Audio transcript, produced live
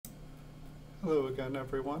Hello again,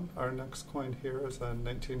 everyone. Our next coin here is a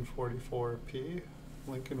 1944p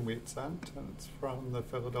Lincoln Wheat Cent, and it's from the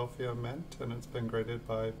Philadelphia Mint, and it's been graded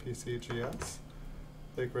by PCGS.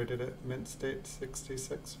 They graded it Mint State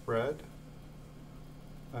 66 red,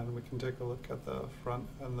 and we can take a look at the front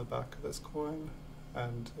and the back of this coin.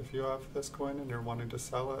 And if you have this coin and you're wanting to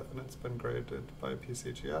sell it and it's been graded by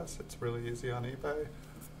PCGS, it's really easy on eBay.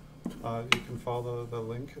 You can follow the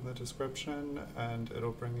link in the description and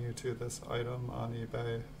it'll bring you to this item on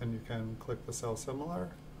eBay, and you can click the sell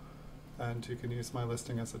similar, and you can use my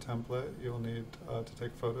listing as a template. You'll need to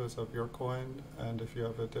take photos of your coin, and if you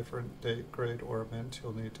have a different date, grade, or mint,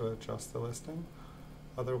 you'll need to adjust the listing.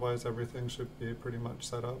 Otherwise, everything should be pretty much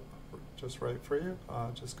set up just right for you.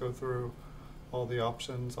 Just go through all the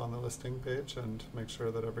options on the listing page and make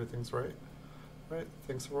sure that everything's right. Right,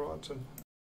 thanks for watching.